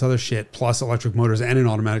 all this other shit, plus electric motors and an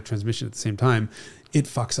automatic transmission at the same time, it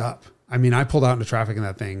fucks up. I mean, I pulled out into traffic in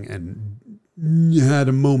that thing and had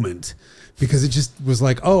a moment because it just was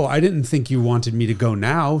like, oh, I didn't think you wanted me to go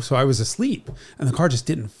now. So I was asleep and the car just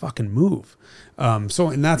didn't fucking move. So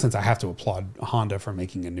in that sense, I have to applaud Honda for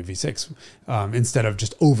making a new V6 instead of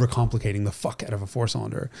just overcomplicating the fuck out of a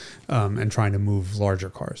 4-cylinder and trying to move larger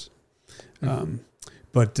cars.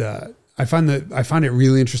 But I find it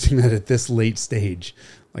really interesting that at this late stage,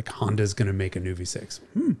 like Honda's going to make a new V6.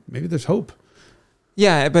 Maybe there's hope.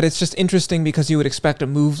 Yeah, but it's just interesting because you would expect a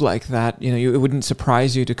move like that. You know, it wouldn't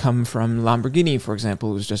surprise you to come from Lamborghini, for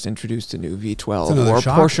example, who's just introduced a new V12, or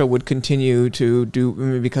shock. Porsche would continue to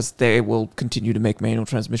do, because they will continue to make manual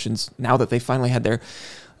transmissions now that they finally had their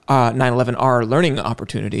 911R learning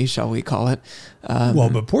opportunity, shall we call it. But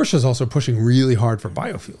Porsche is also pushing really hard for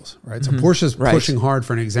biofuels, right? So Porsche's pushing hard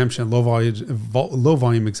for an exemption, low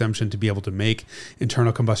volume exemption to be able to make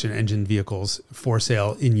internal combustion engine vehicles for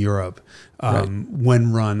sale in Europe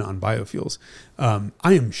when run on biofuels. I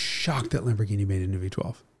am shocked that Lamborghini made a new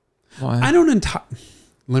V12. Why? I don't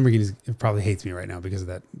Lamborghini probably hates me right now because of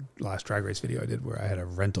that last drag race video I did where I had a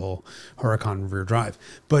rental Huracan rear drive.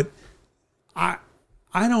 But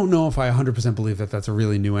I don't know if I 100% believe that that's a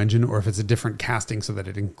really new engine or if it's a different casting so that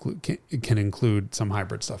it can include some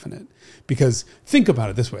hybrid stuff in it. Because think about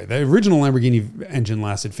it this way. The original Lamborghini engine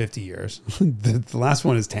lasted 50 years. The last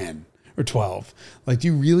one is 10 or 12. Like, do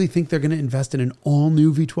you really think they're going to invest in an all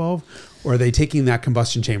new V12? Or are they taking that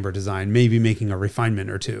combustion chamber design, maybe making a refinement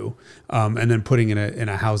or two, and then putting in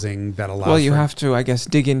a housing that allows? Well, you have to, I guess,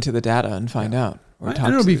 dig into the data and find out. Or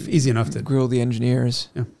it'll be easy enough to grill the engineers.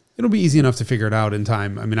 Yeah. It'll be easy enough to figure it out in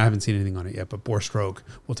time. I mean, I haven't seen anything on it yet, but bore stroke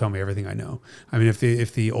will tell me everything I know. I mean, if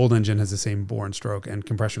the old engine has the same bore and stroke and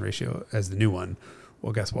compression ratio as the new one,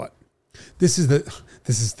 well, guess what? This is the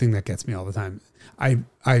thing that gets me all the time.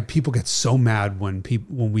 People get so mad when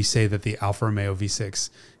we say that the Alfa Romeo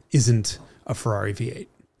V6 isn't a Ferrari V8.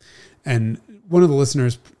 And one of the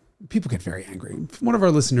listeners, people get very angry. One of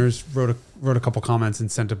our listeners wrote a couple comments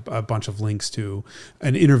and sent a bunch of links to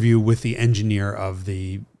an interview with the engineer of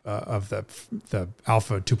the Alpha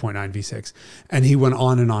 2.9 V6, and he went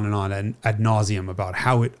on and on and on and ad nauseum about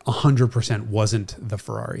how it 100% wasn't the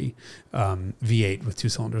Ferrari V8 with 2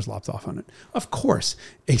 cylinders lopped off on it. Of course,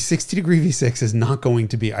 a 60-degree V6 is not going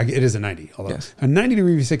to be. It is a 90, although yes. A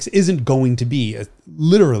 90-degree V6 isn't going to be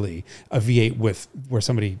literally a V8 where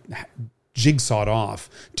somebody jigsawed off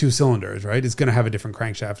 2 cylinders, right? It's going to have a different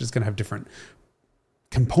crankshaft. It's going to have different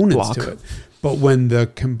components to it. But when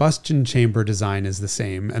the combustion chamber design is the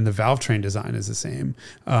same and the valve train design is the same,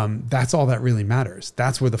 that's all that really matters.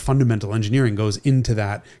 That's where the fundamental engineering goes into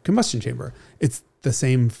that combustion chamber. It's the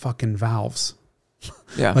same fucking valves.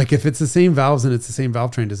 Yeah. Like if it's the same valves and it's the same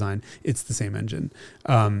valve train design, it's the same engine.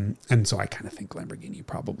 And so I kind of think Lamborghini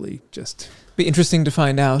probably just... Be interesting to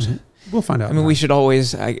find out. Mm-hmm. We'll find out. I mean, we should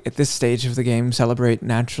always, at this stage of the game, celebrate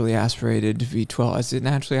naturally aspirated V12. Is it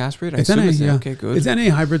naturally aspirated? It's NA, yeah. Okay, good. It's NA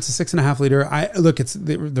hybrid. It's a 6.5 liter. It's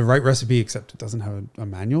the right recipe, except it doesn't have a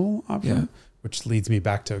manual option, which leads me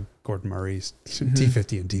back to Gordon Murray's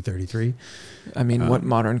T50 and T33. I mean, what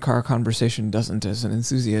modern car conversation doesn't as an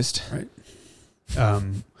enthusiast? Right.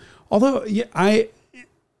 Although, yeah, I'm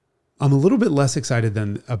a little bit less excited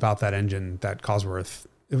about that engine, that Cosworth.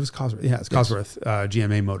 It was Cosworth. Yeah, it's Cosworth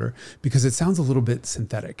GMA motor, because it sounds a little bit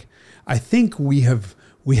synthetic. I think we have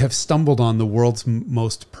stumbled on the world's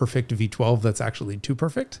most perfect V12 that's actually too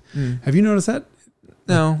perfect. Have you noticed that?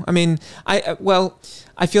 No. I mean, I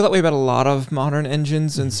feel that way about a lot of modern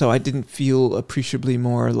engines, and so I didn't feel appreciably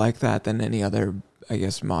more like that than any other I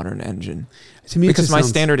guess, modern engine. To me, because my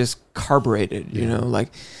standard is carbureted, you know,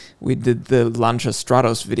 like we did the Lancia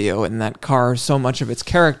Stratos video, and that car, so much of its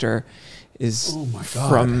character is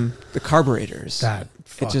from the carburetors. That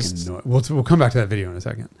fucking noise. We'll come back to that video in a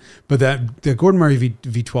second. But the Gordon Murray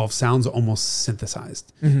V12 sounds almost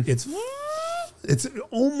synthesized. It's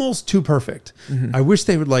almost too perfect. I wish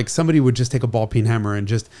they would somebody would just take a ball peen hammer and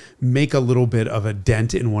just make a little bit of a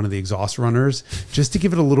dent in one of the exhaust runners just to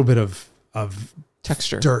give it a little bit of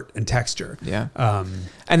texture, dirt and texture. Yeah.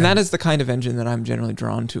 And that is the kind of engine that I'm generally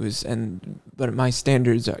drawn to but my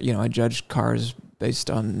standards are, I judge cars based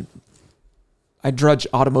on, I judge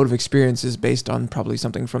automotive experiences based on probably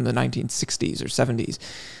something from the 1960s or 70s.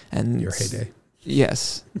 And your heyday.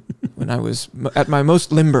 Yes. When I was at my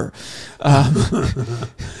most limber.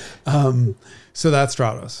 So that's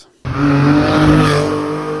Stratos.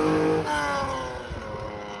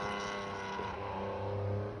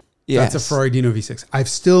 Yes. That's a Ferrari Dino V6. I've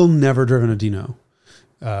still never driven a Dino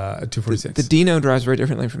 246. The Dino drives very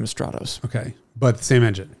differently from the Stratos. Okay. But same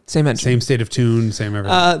engine. Same state of tune, same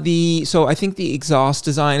everything. So I think the exhaust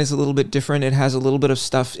design is a little bit different. It has a little bit of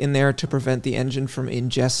stuff in there to prevent the engine from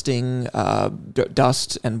ingesting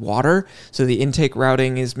dust and water. So the intake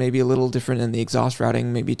routing is maybe a little different than the exhaust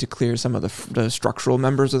routing, maybe to clear some of the structural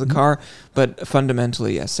members of the car. But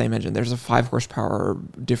fundamentally, yes, same engine. There's a 5 horsepower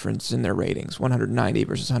difference in their ratings, 190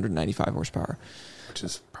 versus 195 horsepower. Which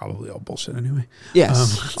is probably all bullshit anyway.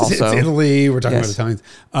 Yes. Also, it's Italy. We're talking about Italians.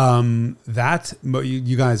 That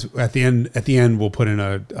you guys at the end we'll put in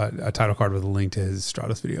a title card with a link to his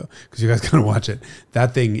Stratos video because you guys gotta watch it.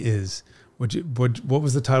 That thing is what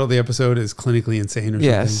was the title of the episode? Is clinically insane or something?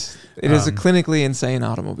 Yes, it is a clinically insane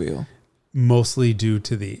automobile. Mostly due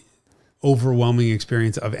to the overwhelming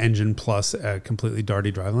experience of engine plus a completely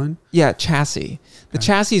darty driveline. Yeah, chassis. The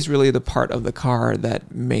chassis is really the part of the car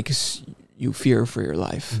that makes you fear for your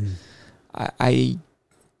life.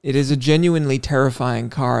 It is a genuinely terrifying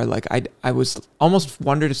car. Like I was almost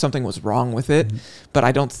wondered if something was wrong with it, but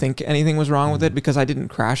I don't think anything was wrong with it because I didn't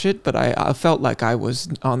crash it, but I felt like I was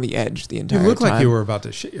on the edge the entire time. You looked like you were about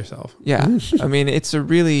to shit yourself. Yeah. I mean, it's a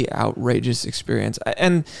really outrageous experience.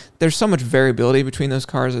 And there's so much variability between those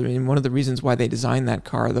cars. I mean, one of the reasons why they designed that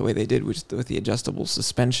car the way they did with the adjustable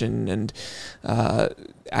suspension and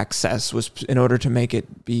access was in order to make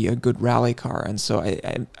it be a good rally car. And so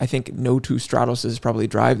I think no two Stratoses probably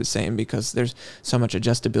drive the same because there's so much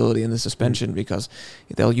adjustability in the suspension because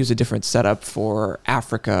they'll use a different setup for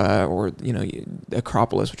Africa or,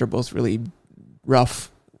 Acropolis, which are both really rough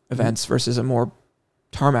events versus a more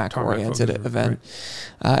tarmac-oriented event.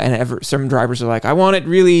 Right. And some drivers are like, I want it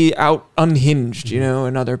really unhinged,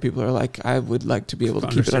 and other people are like, I would like to be able to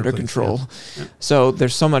keep it under control. Yeah. So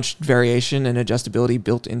there's so much variation and adjustability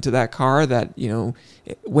built into that car that,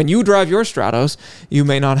 when you drive your Stratos, you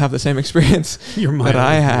may not have the same experience that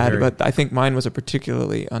I had, but I think mine was a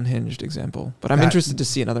particularly unhinged example. But I'm interested to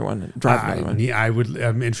see another one, drive another one.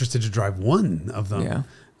 I'm interested to drive one of them. Yeah.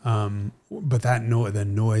 But the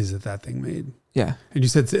noise that thing made. Yeah. And you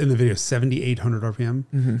said in the video, 7,800 RPM.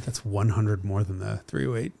 Mm-hmm. That's 100 more than the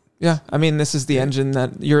 308. Yeah. I mean, this is the engine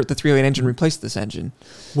the 308 engine replaced this engine.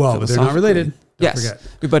 Well, but they're not related. Don't forget.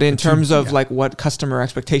 But in terms of what customer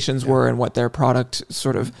expectations were and what their product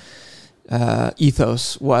sort of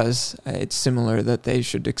ethos was, it's similar that they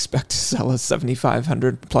should expect to sell a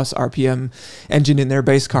 7,500 plus RPM engine in their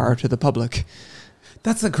base car to the public.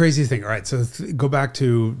 That's the craziest thing. All right. So go back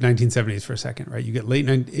to 1970s for a second, right? You get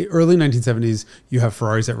early 1970s, you have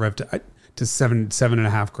Ferraris that rev to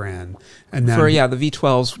 $7,500. And then the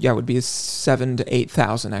V12s, would be 7,000 to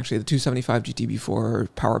 8,000. Actually, the 275 GT before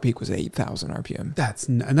Power Peak was 8,000 RPM.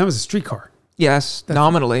 And that was a street car. Yes.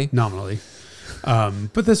 Nominally.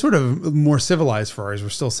 But the sort of more civilized Ferraris were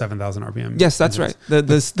still 7,000 RPM. Yes, that's right.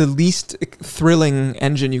 The least thrilling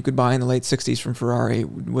engine you could buy in the late 60s from Ferrari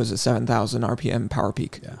was a 7,000 RPM Power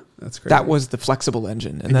Peak. Yeah, that's great. That was the flexible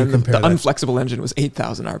engine. And then the unflexible engine was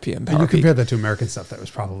 8,000 RPM Power Peak. And you compare that to American stuff that was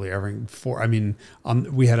probably averaging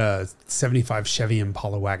we had a 75 Chevy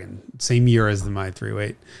Impala wagon, same year as my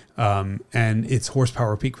 308. And its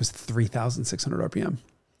horsepower peak was 3,600 RPM.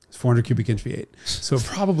 400 cubic inch V8. So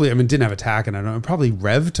probably, didn't have a tack, and I don't know, probably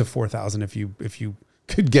rev to 4,000 if you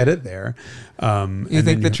could get it there. You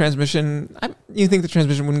think the transmission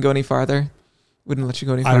wouldn't go any farther? Wouldn't let you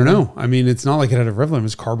go any farther? I don't know. It's not like it had a rev limit. It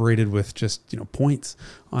was carbureted with just, points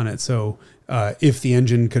on it. So if the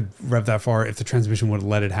engine could rev that far, if the transmission would have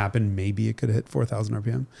let it happen, maybe it could hit 4,000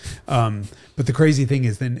 RPM. But the crazy thing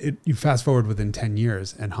is then you fast forward within 10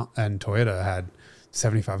 years and Toyota had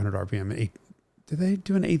 7,500 RPM, Did they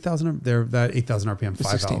do an 8,000? That 8,000 RPM The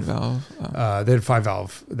 5 16 valve. valve. They had 5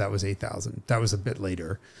 valve. That was 8,000. That was a bit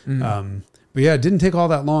later. Mm-hmm. But yeah, it didn't take all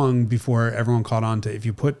that long before everyone caught on to if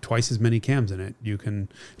you put twice as many cams in it, you can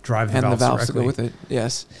drive the valves to directly. go with it.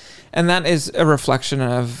 Yes. And that is a reflection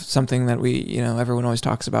of something that we, you know, everyone always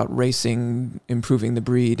talks about, racing, improving the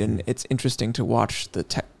breed. And it's interesting to watch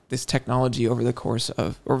this technology over the course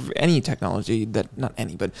of, or any technology that, not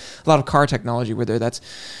any, but a lot of car technology, whether that's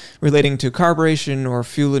relating to carburation or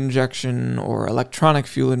fuel injection or electronic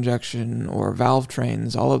fuel injection or valve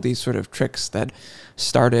trains, all of these sort of tricks that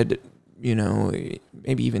started, you know,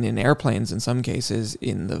 maybe even in airplanes in some cases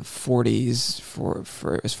in the 40s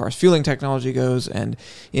for as far as fueling technology goes, and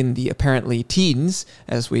in the apparently teens,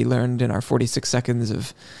 as we learned in our 46 seconds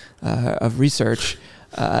of research,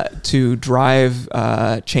 to drive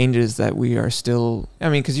changes that we are still, I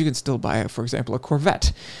mean, because you can still buy, for example, a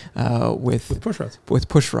Corvette with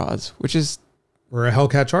push rods, which is, or a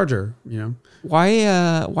Hellcat Charger, you know. Why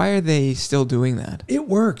are they still doing that? It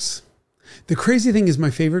works. The crazy thing is my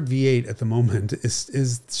favorite V8 at the moment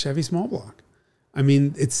is Chevy small block. I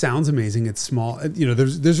mean, it sounds amazing. It's small. You know,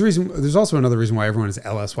 there's a reason. There's also another reason why everyone is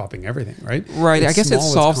LS swapping everything, right? Right. It's I guess small,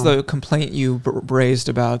 it solves the complaint you raised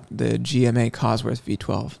about the GMA Cosworth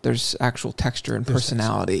V12. There's actual texture and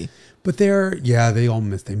personality. But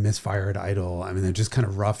they misfire at idle. I mean, they're just kind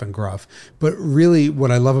of rough and gruff. But really,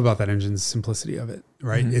 what I love about that engine is the simplicity of it,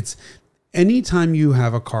 right? Mm-hmm. It's anytime you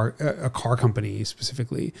have a car company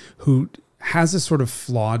specifically who has a sort of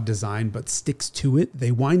flawed design but sticks to it, they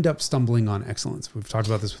wind up stumbling on excellence. We've talked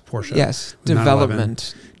about this with Porsche. Yes,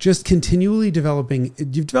 development. Just continually developing.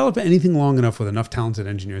 You've developed anything long enough with enough talented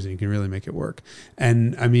engineers and you can really make it work.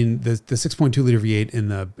 And I mean, the 6.2 liter V8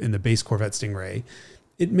 in the base Corvette Stingray,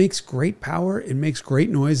 it makes great power. It makes great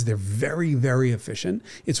noise. They're very, very efficient.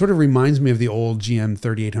 It sort of reminds me of the old GM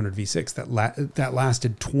 3800 V6 that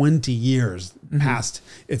lasted 20 years past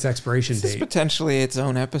its expiration date. This is potentially its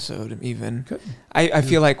own episode, even. I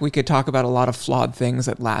feel like we could talk about a lot of flawed things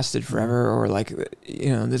that lasted forever, or like,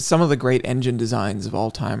 you know, some of the great engine designs of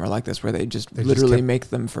all time are like this, where they literally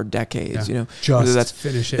make them for decades. You know, whether that's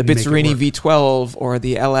finish it. The Bizzarini V12 or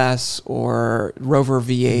the LS or Rover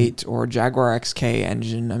V8 or Jaguar XK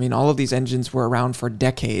engine. I mean, all of these engines were around for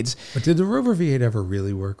decades. But did the Rover V8 ever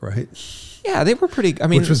really work, right? Yeah, they were pretty. I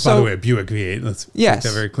mean, which was, by the way, a Buick V8. Let's make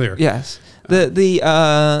that very clear. Yes.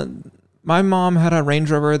 My mom had a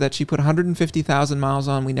Range Rover that she put 150,000 miles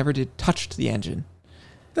on. We never touched the engine.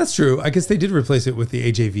 That's true. I guess they did replace it with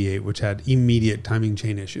the AJ V8, which had immediate timing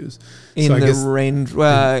chain issues. In Range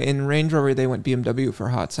Rover, they went BMW for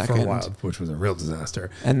a hot second. For a while, which was a real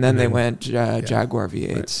disaster. And then they went Jaguar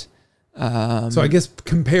V8s. Right. So I guess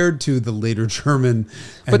compared to the later German,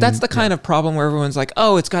 but that's the kind of problem where everyone's like,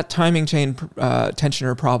 oh, it's got timing chain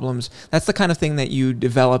tensioner problems. That's the kind of thing that you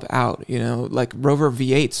develop out, you know, like Rover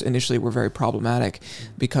V8s initially were very problematic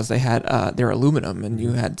because they had their aluminum, and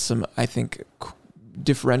you had some, I think,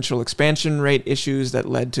 differential expansion rate issues that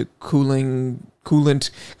led to coolant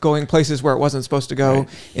going places where it wasn't supposed to go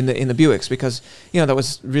in the Buicks, because, you know, that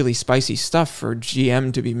was really spicy stuff for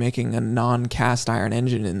GM to be making a non-cast iron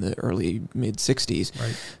engine in the early mid 60s.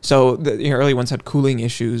 Right. So the early ones had cooling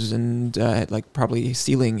issues and like probably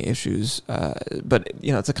sealing issues. But,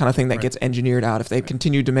 you know, it's the kind of thing that gets engineered out. If they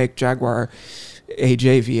continued to make Jaguar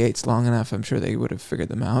AJ V8s long enough, I'm sure they would have figured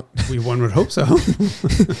them out. One would hope so.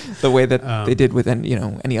 The way that they did with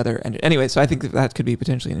any other engine. Anyway, so I think that could be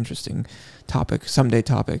potentially an interesting someday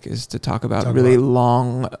topic, is to talk about really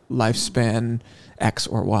long lifespan X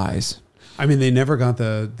or Ys. I mean, they never got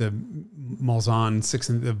the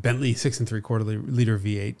Malzahn the Bentley 6 3/4 liter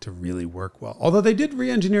V8 to really work well. Although they did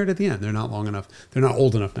re-engineer it at the end. They're not long enough. They're not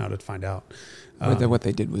old enough now to find out whether what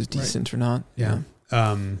they did was decent or not. Yeah.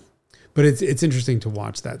 But it's interesting to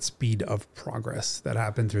watch that speed of progress that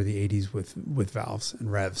happened through the 80s with valves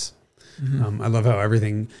and revs. Mm-hmm. I love how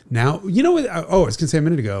everything now, you know what? I was going to say a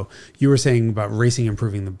minute ago, you were saying about racing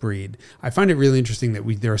improving the breed. I find it really interesting that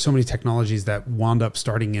there are so many technologies that wound up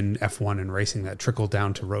starting in F1 and racing that trickled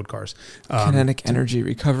down to road cars. Kinetic energy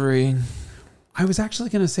recovery. I was actually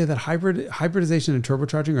going to say that hybridization and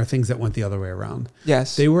turbocharging are things that went the other way around.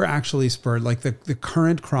 Yes. They were actually spurred, like the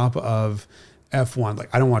current crop of F1, like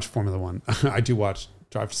I don't watch Formula One. I do watch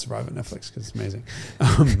Drive to Survive on Netflix because it's amazing.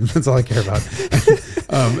 That's all I care about.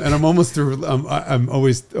 And I'm almost through. I'm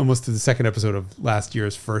always almost to the second episode of last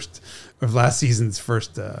season's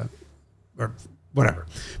first, or whatever.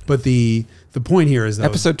 But the point here is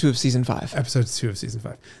episode 2 of season 5. Episode 2 of season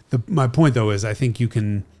 5. My point though is I think you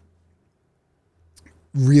can.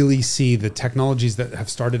 really see the technologies that have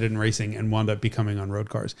started in racing and wound up becoming on road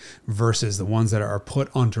cars versus the ones that are put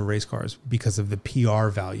onto race cars because of the PR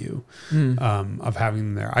value of having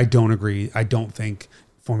them there. I don't agree. I don't think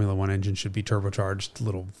Formula One engine should be turbocharged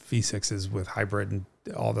little V6s with hybrid and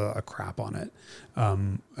all the crap on it.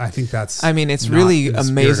 I think that's. I mean, it's really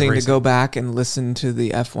amazing to go back and listen to the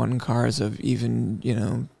F1 cars of even,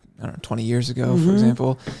 I don't know, 20 years ago, for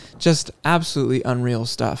example. Just absolutely unreal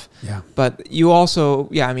stuff. Yeah. But you also,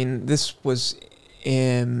 this was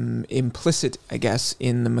implicit, I guess,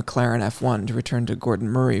 in the McLaren F1, to return to Gordon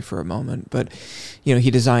Murray for a moment. But,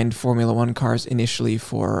 he designed Formula One cars initially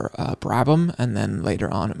for Brabham and then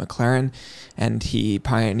later on at McLaren. And he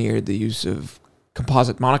pioneered the use of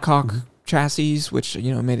composite monocoque chassis, which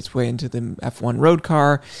made its way into the F1 road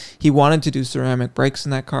car. He wanted to do ceramic brakes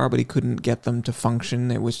in that car, but he couldn't get them to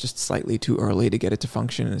function. It was just slightly too early to get it to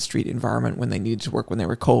function in a street environment when they needed to work when they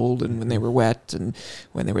were cold and when they were wet and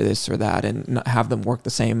when they were this or that, and not have them work the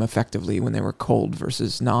same effectively when they were cold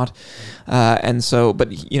versus not.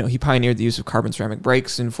 But he pioneered the use of carbon ceramic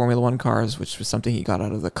brakes in Formula One cars, which was something he got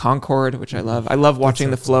out of the Concorde, which I love. I love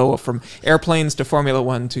watching the flow from airplanes to Formula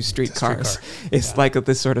One to street cars. It's like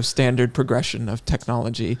this sort of standard progression of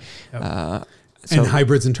technology. Yep. And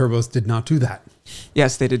hybrids and turbos did not do that.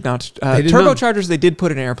 Yes, they did not. Turbochargers they did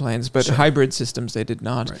put in airplanes, but hybrid systems they did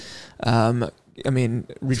not. Right.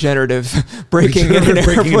 Regenerative braking in an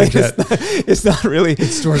airplane is not really. It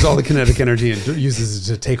stores all the kinetic energy and uses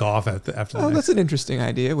it to take off after that. Oh, that's an interesting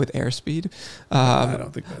idea with airspeed. I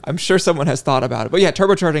don't think that. I'm sure someone has thought about it. But yeah,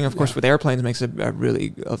 turbocharging, of course, with airplanes makes a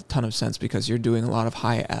ton of sense because you're doing a lot of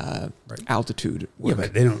high altitude work. Yeah,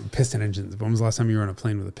 but they don't piston engines. When was the last time you were on a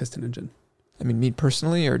plane with a piston engine? I mean, me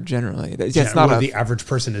personally or generally? It's not the average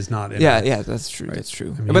person is not. That's true. Right. That's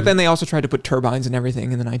true. But then they also tried to put turbines and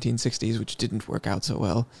everything in the 1960s, which didn't work out so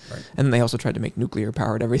well. Right. And they also tried to make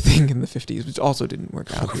nuclear-powered everything in the 50s, which also didn't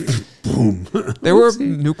work out. Boom. There were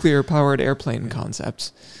nuclear-powered airplane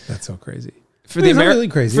concepts. That's so crazy. For really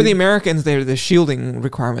crazy. For the Americans, the shielding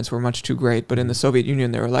requirements were much too great. But in the Soviet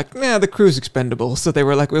Union, they were like, the crew's expendable. So they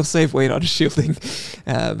were like, we'll save weight on shielding.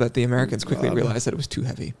 But the Americans quickly realized that it was too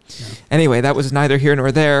heavy. Yeah. Anyway, that was neither here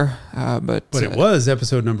nor there. But it was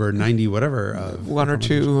episode number 90, whatever. One or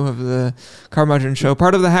two of the Carmudgeon Show.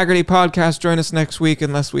 Part of the Haggerty podcast. Join us next week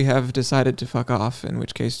unless we have decided to fuck off, in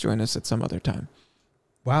which case join us at some other time.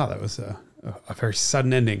 Wow, that was a very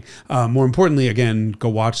sudden ending. More importantly, again, go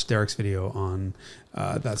watch Derek's video on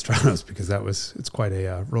that Stratos because it's quite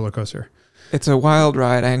a roller coaster. It's a wild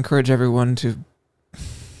ride. I encourage everyone to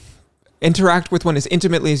interact with one as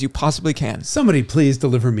intimately as you possibly can. Somebody please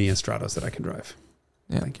deliver me a Stratos that I can drive.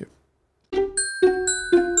 Yeah. Thank you.